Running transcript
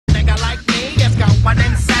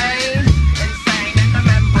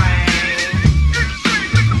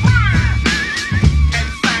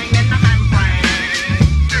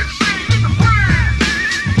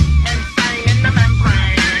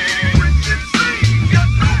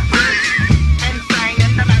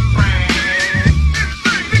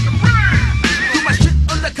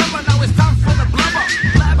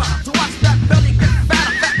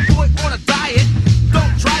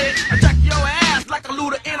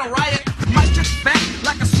a riot. Might just back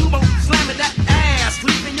like a sumo, slamming that ass,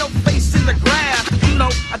 leaving your face in the grass. You know,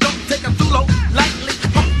 I don't take a dulo lightly.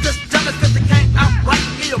 I'm just jealous cause they can't outright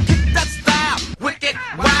me. Kick that style, wicked,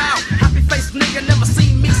 wow. Happy face nigga, never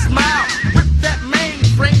seen me smile. Rip that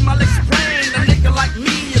mainframe, my legs sprain. A nigga like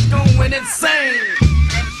me is going insane.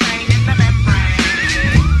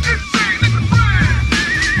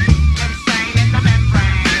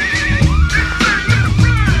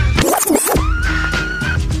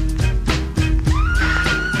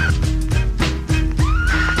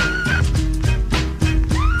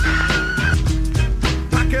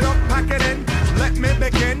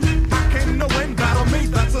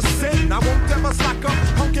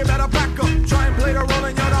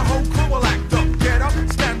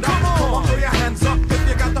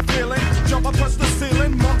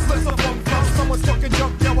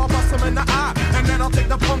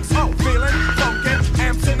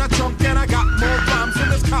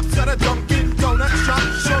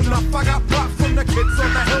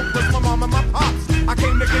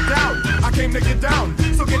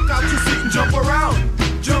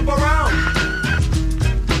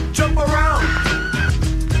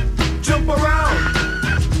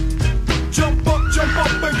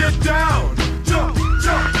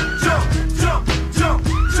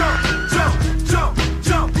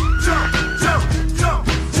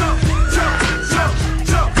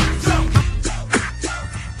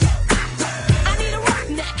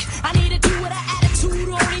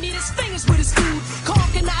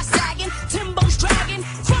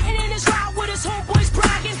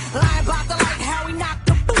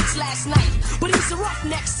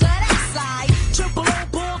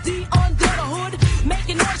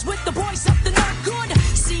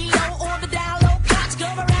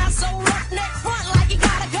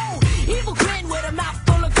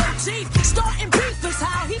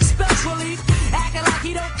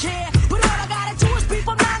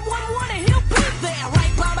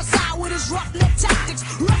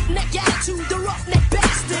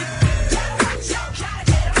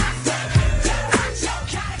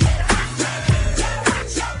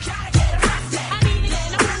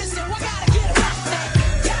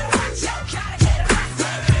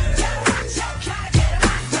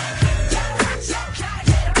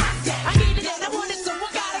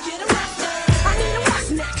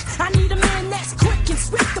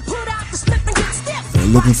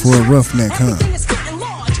 Looking for a roughneck, huh?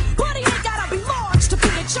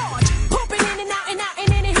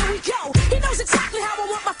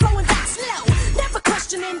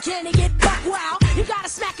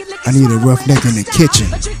 I need a roughneck in the kitchen.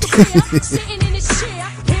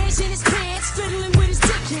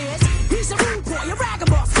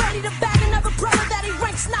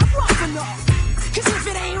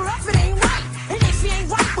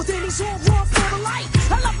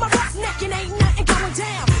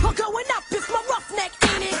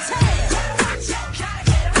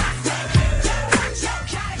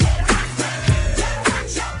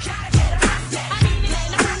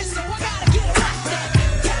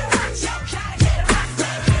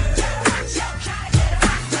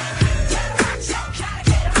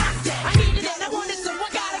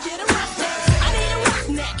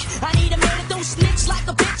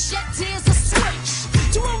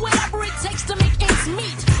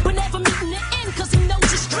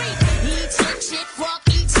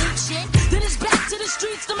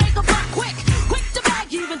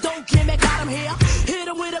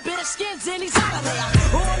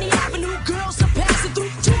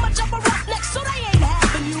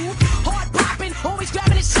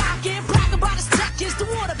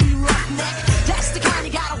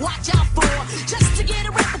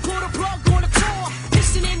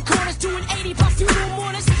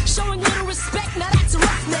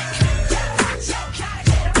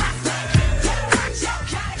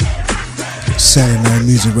 Saturday night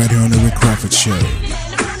music right here on the Rick Crawford Show.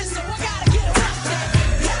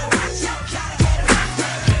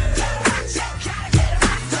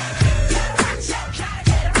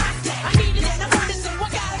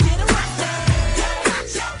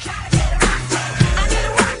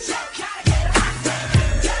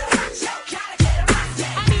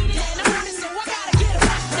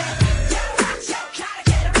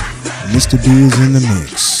 Mr. D is in the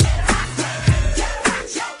mix.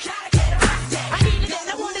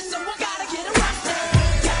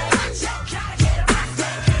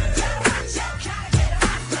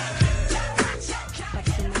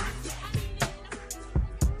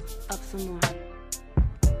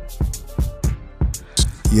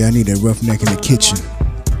 Yeah, I need that roughneck in the kitchen.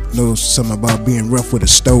 Know something about being rough with a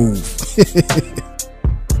stove.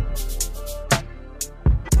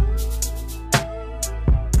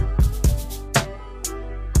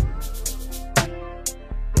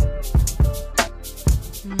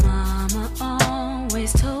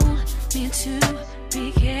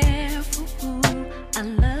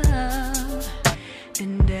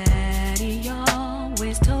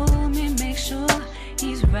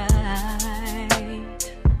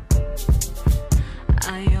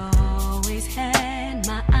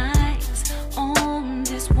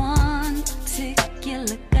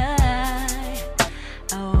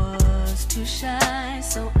 too shy,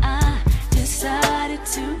 so I decided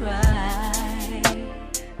to write.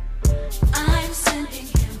 I'm sending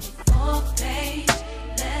him a 4-page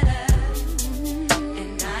letter,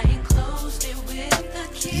 and I enclosed it with the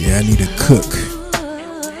kiss. Yeah, I need a cook,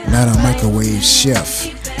 not a microwave chef.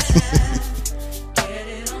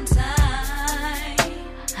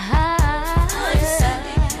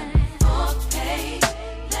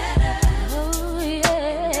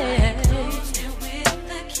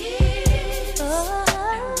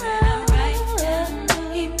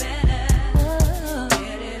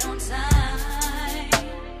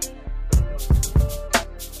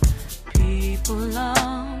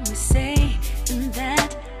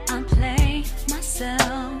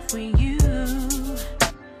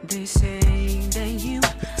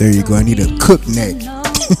 There you go. I need a cook neck.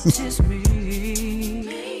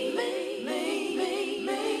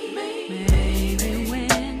 Maybe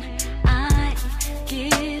when I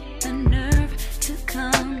get the nerve to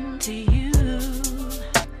come to you,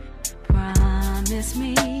 promise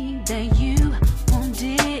me that you won't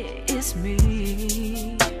diss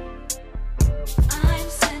me. I'm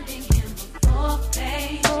sending him a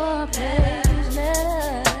 4-page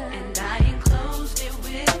letter, and I enclosed it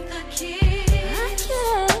with the kiss.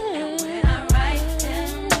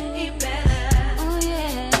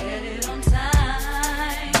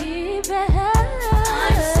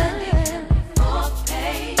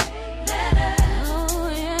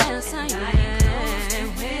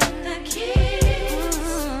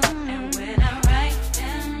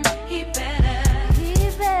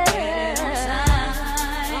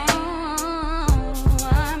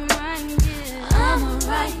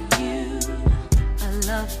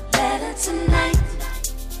 Tonight,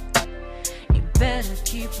 you better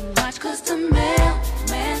keep a watch, 'cause the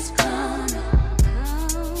mailman's coming.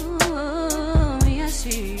 Oh, yes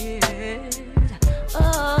he is.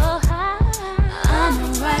 Oh,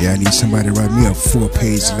 yeah, I need somebody to write me a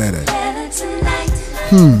 4-page letter.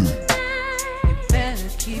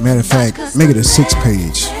 Matter of fact, make it a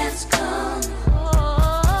 6-page.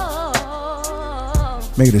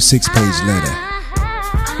 Make it a 6-page letter.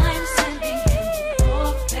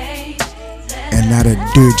 And not a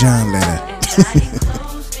Dear John letter.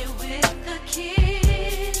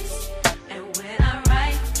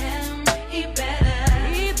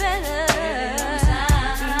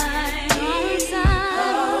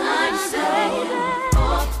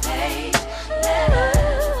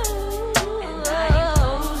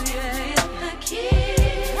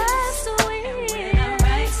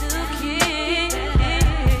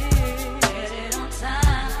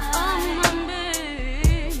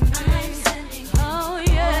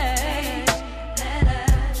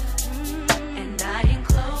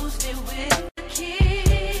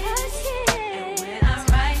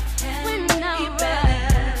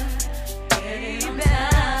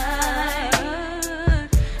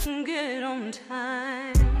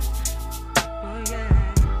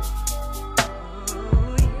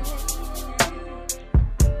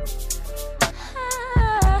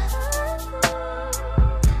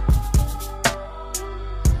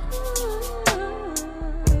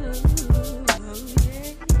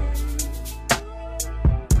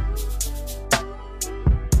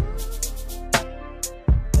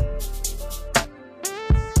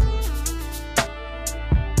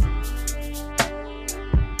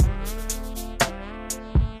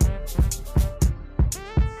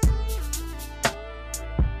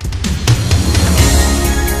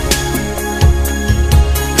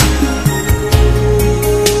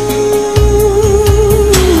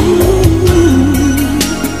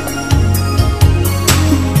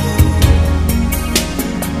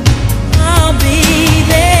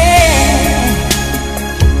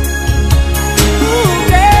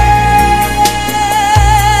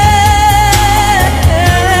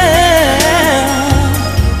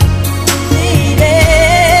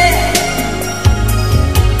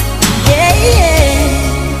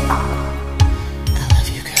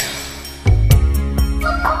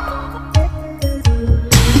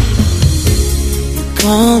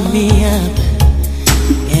 Called me up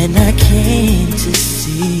and I came to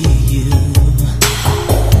see you.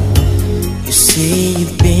 You say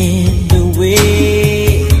you've been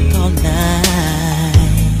awake all night.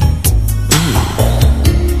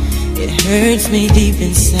 It hurts me deep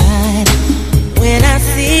inside when I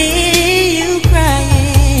see you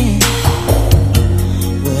crying.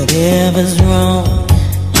 Whatever's wrong,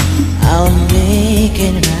 I'll make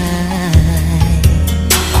it right.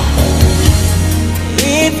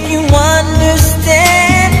 If you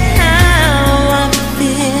understand how I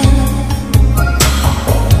feel,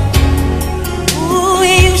 ooh,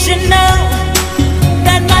 you should know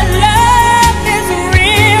that my love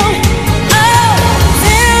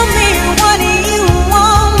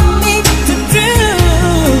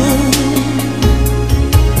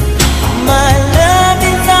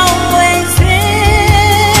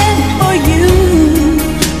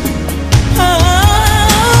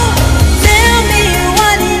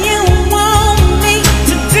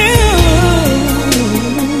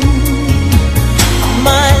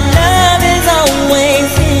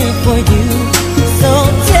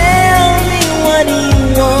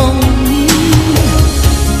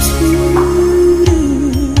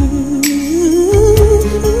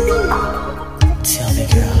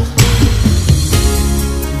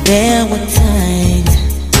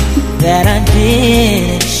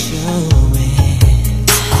didn't show it,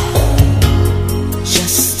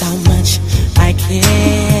 just how much I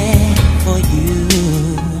care for you.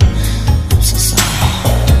 I'm so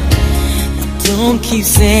sorry. Now don't keep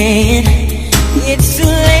saying it's too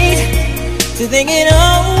late to think it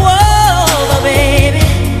over, baby.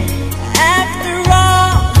 After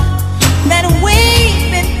all that we've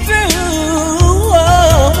been through,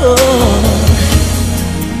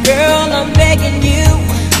 girl, I'm begging you,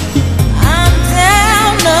 I'm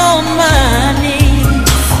down on my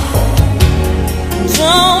knees.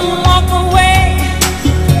 Don't walk away,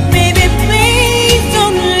 baby, please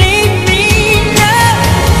don't leave me. No,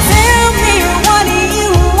 tell me what you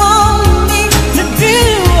want me to do.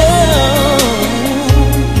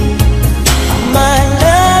 My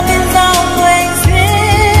love is always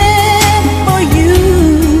here for you.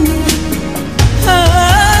 Oh,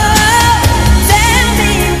 tell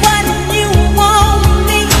me what you want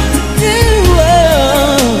me to do.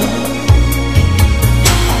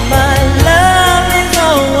 My love is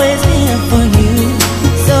always here for you.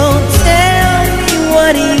 So tell me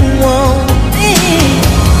what you want me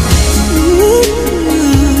to do.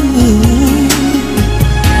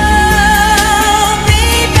 Oh,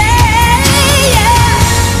 baby, yeah.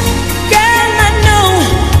 Girl, I know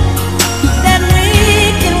that we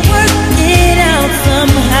can work it out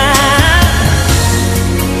somehow.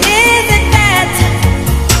 Is it that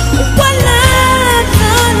what love's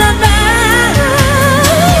all about?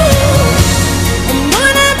 I'm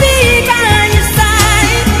gonna be by your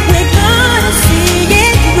side. We're gonna see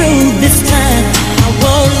it through this time. I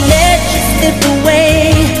won't let you slip away.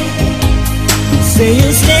 Say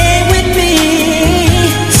you'll stay with me.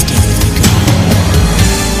 Stay with me, girl.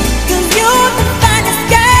 'Cause you're the finest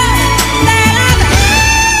girl that I've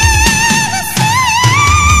ever seen.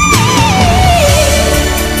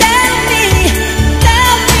 Tell me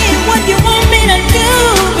what you want me to do,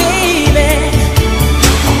 baby.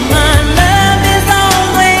 My love is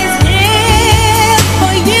always here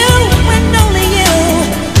for you and only you.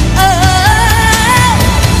 Oh,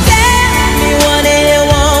 tell me what you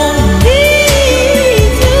want me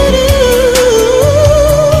to do.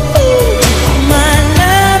 My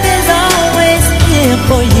love is always here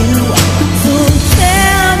for you. So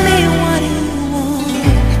tell me what you want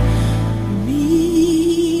me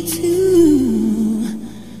to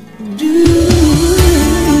do.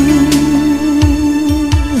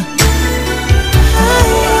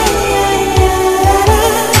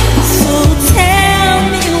 So tell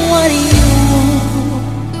me what you want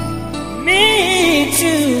me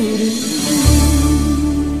to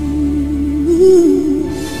do.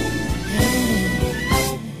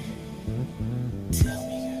 Tell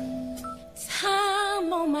me, Time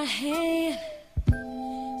on my hand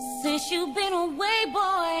since you've been away,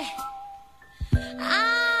 boy.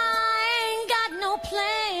 I ain't got no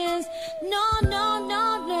plans, no, no, no,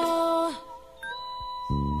 no.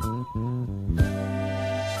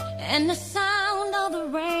 And the sound of the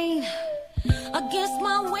rain against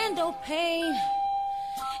my window pane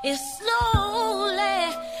is slow